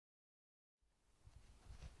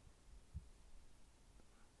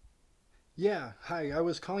Yeah, hi. I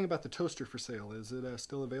was calling about the toaster for sale. Is it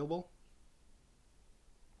still available?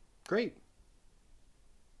 Great.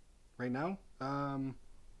 Right now?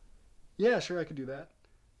 Yeah, sure, I could do that.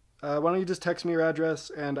 Why don't you just text me your address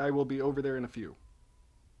and I will be over there in a few.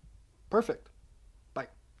 Perfect. Bye.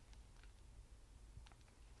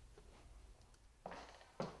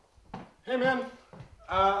 Hey, man.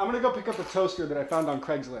 I'm gonna go pick up the toaster that I found on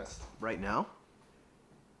Craigslist. Right now?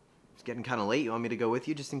 It's getting kind of late. You want me to go with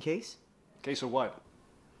you just in case? Case of what?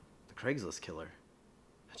 The Craigslist killer.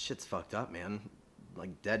 That shit's fucked up, man.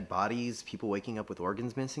 Like dead bodies, people waking up with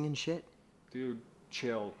organs missing and shit. Dude,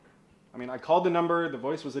 chill. I mean, I called the number, the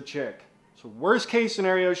voice was a chick. So worst case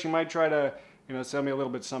scenario, she might try to, sell me a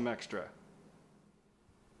little bit some extra.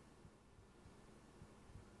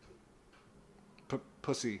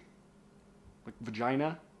 Pussy. Like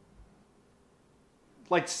vagina?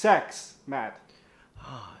 Like sex, Matt.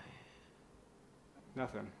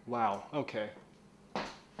 Nothing. Wow, okay.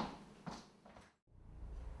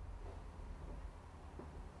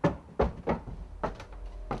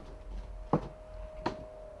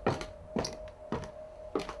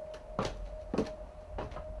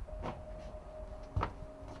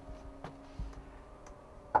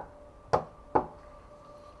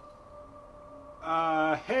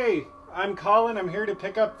 Hey, I'm Collin. I'm here to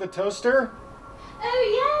pick up the toaster.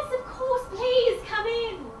 Oh yes, of course, please, come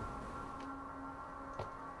in.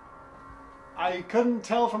 I couldn't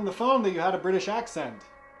tell from the phone that you had a British accent.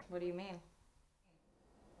 What do you mean?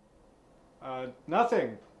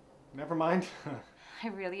 Nothing. Never mind. I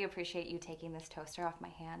really appreciate you taking this toaster off my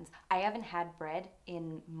hands. I haven't had bread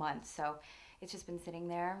in months, so it's just been sitting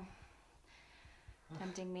there,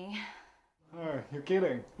 tempting me. Oh, you're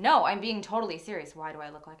kidding. No, I'm being totally serious. Why do I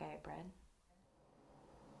look like I have bread?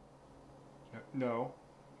 No.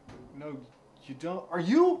 No, you don't. Are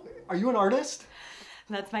you an artist?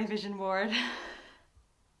 That's my vision board.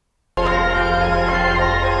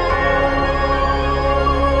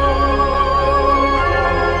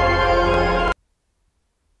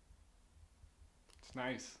 It's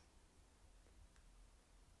nice.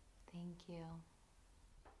 Thank you.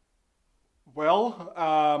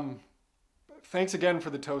 Well, thanks again for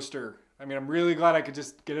the toaster. I mean, I'm really glad I could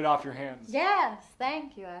just get it off your hands. Yes,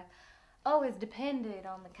 thank you. I always depended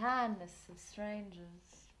on the kindness of strangers.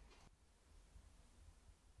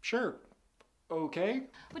 Sure. Okay.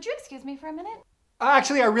 Would you excuse me for a minute?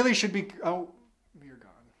 Actually, I really should be... Oh, you're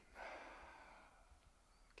gone.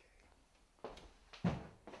 Okay.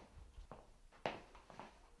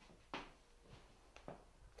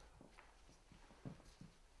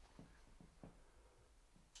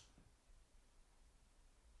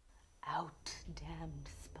 Out, damned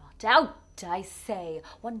spot, out, I say.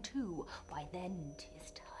 1, 2, why then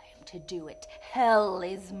 'tis time to do it. Hell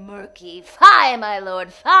is murky. Fie, my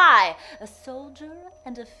lord, fie! A soldier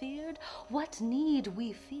and a feared? What need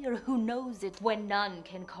we fear? Who knows it when none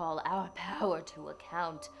can call our power to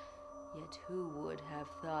account? Yet who would have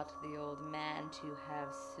thought the old man to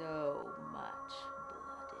have so much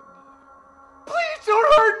blood in him? Please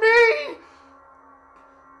don't hurt me!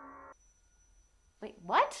 Wait,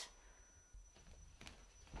 what?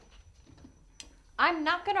 I'm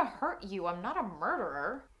not gonna hurt you. I'm not a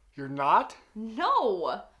murderer. You're not?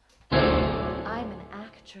 No! I'm an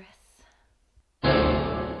actress.